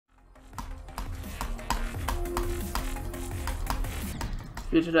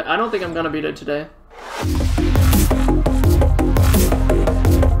beat today. I don't think I'm gonna beat it today.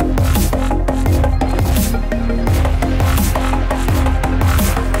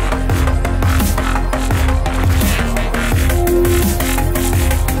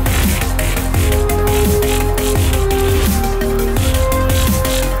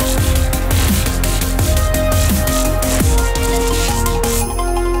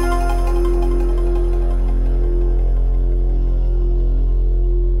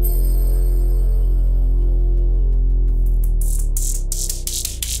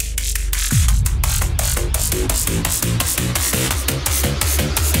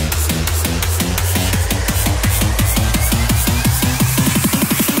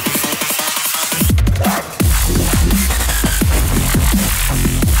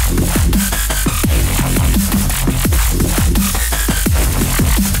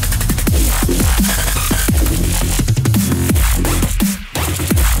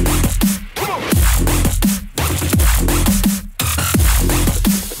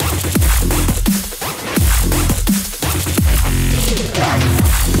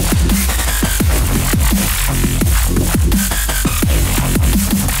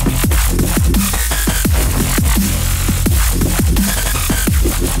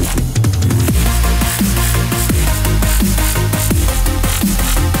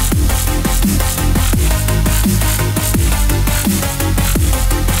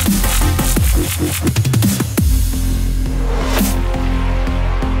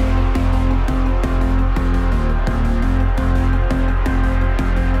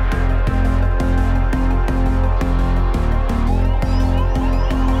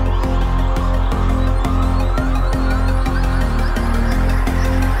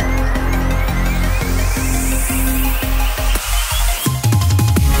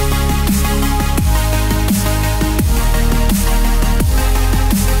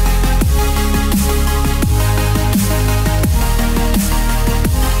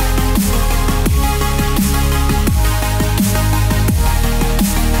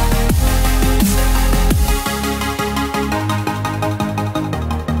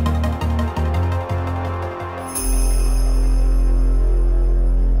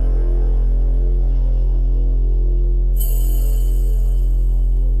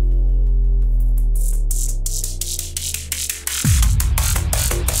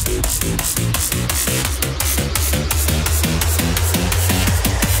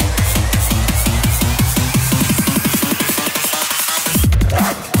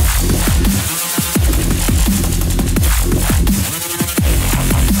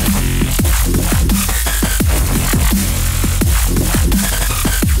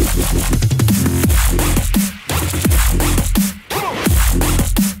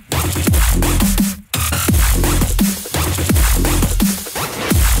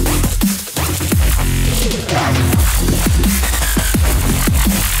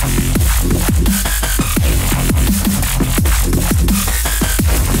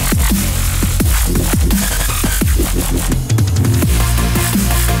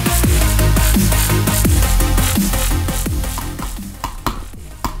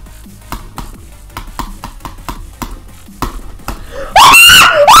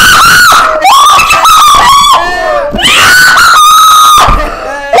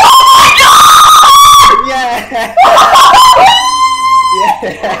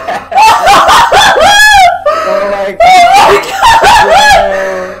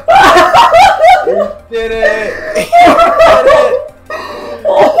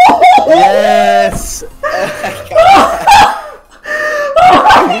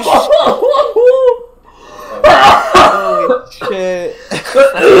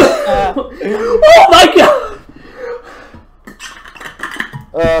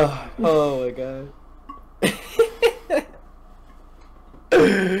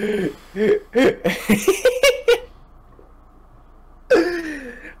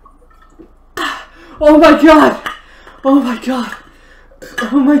 Oh my god. Oh my god!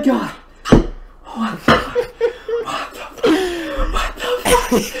 Oh my god! Oh my god! What the fuck?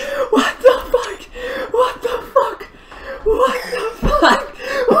 What the fuck? What the fuck? What the fuck? What the fuck?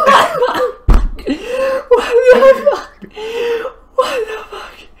 What the fuck? What the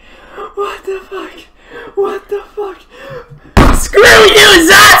fuck? What the fuck? What the fuck? Screw you,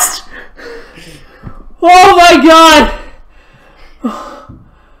 Zest! Oh my god!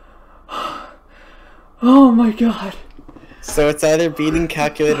 Oh my god. So it's either beating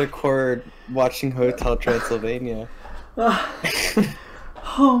Calculator Core or watching Hotel Transylvania.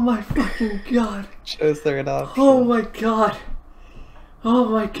 Oh my fucking god. Chose their option. Oh my god. Oh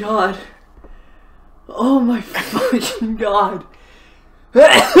my god. Oh my fucking god.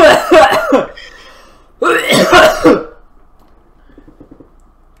 Oh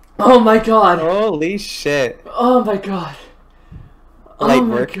my god. Holy shit. Oh my god. Light Oh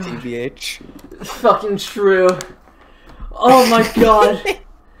my work, god. TBH. Fucking true. Oh my god.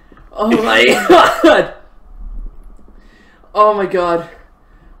 Oh my god. Oh my god.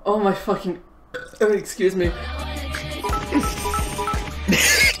 Oh my fucking... Excuse me.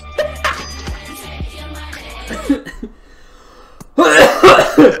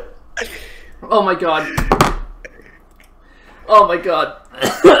 Oh my god. Oh my god.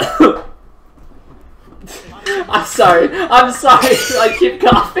 I'm sorry. I'm sorry. I keep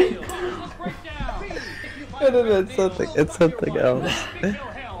coughing. No, it's something. It's something else.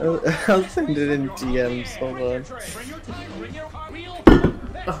 I'll send it in DMs. Hold on.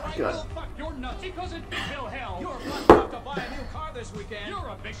 Oh my god.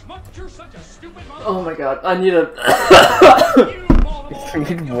 Oh my god. I need a. I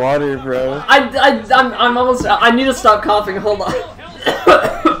need water, bro. I'm almost. I need to stop coughing. Hold on.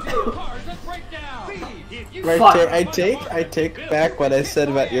 I take back what I said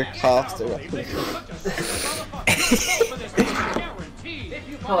about your coughs.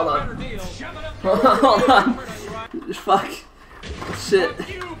 Hold on. Hold on. Fuck. Shit.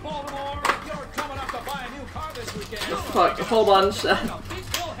 Fuck. Hold on. Shit.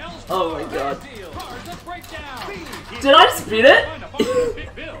 Oh my god. Did I just beat it?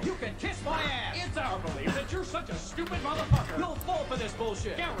 You can kiss my ass. It's our belief that you're such a stupid motherfucker. You'll fall for this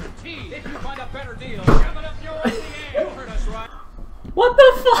bullshit. Guaranteed. If you find a better deal, shove it up your ugly ass. You heard us right. What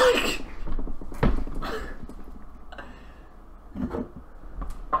the fuck?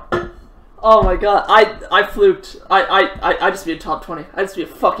 Oh my god, I fluked. I just be a top 20. I just be a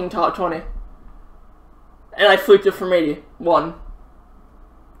fucking top 20. And I fluked it from 81.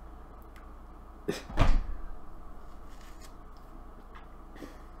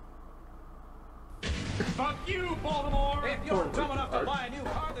 Fuck you, Baltimore! If you're dumb enough to buy a new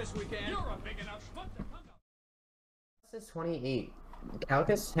car this weekend, you're a big enough schmuck to come to. This is 28.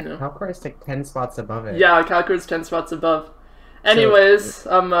 Calcor is like 10 spots above it. Yeah, Calcor's 10 spots above. Anyways,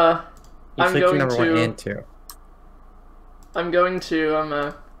 so, I'm going number to... 1 and 2. I'm going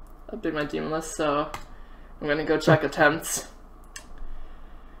to, update my demon list, so I'm gonna go check attempts.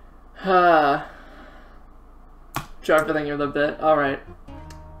 Draw everything in a bit, alright.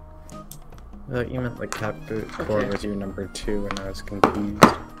 You meant like Calcor Okay. was your number 2 and I was confused.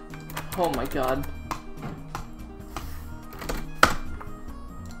 Oh my god.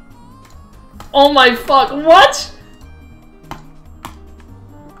 Oh my fuck, what?!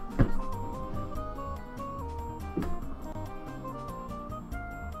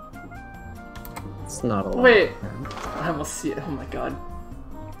 It's not a lot. Wait, I almost see it. Oh my god.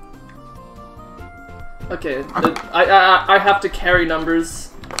 Okay, I have to carry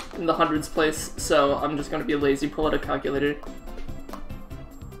numbers in the hundreds place, so I'm just gonna be lazy, pull out a calculator.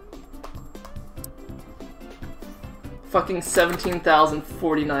 Fucking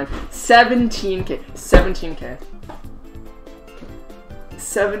 17,049. 17k. 17k.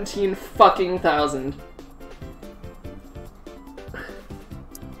 17 fucking thousand.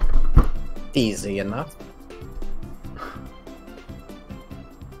 Easy enough.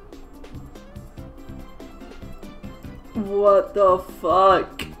 What the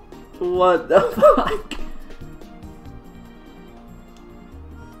fuck? What the fuck?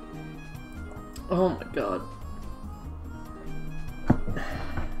 Oh my god.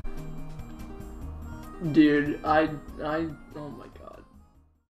 Dude, oh my god.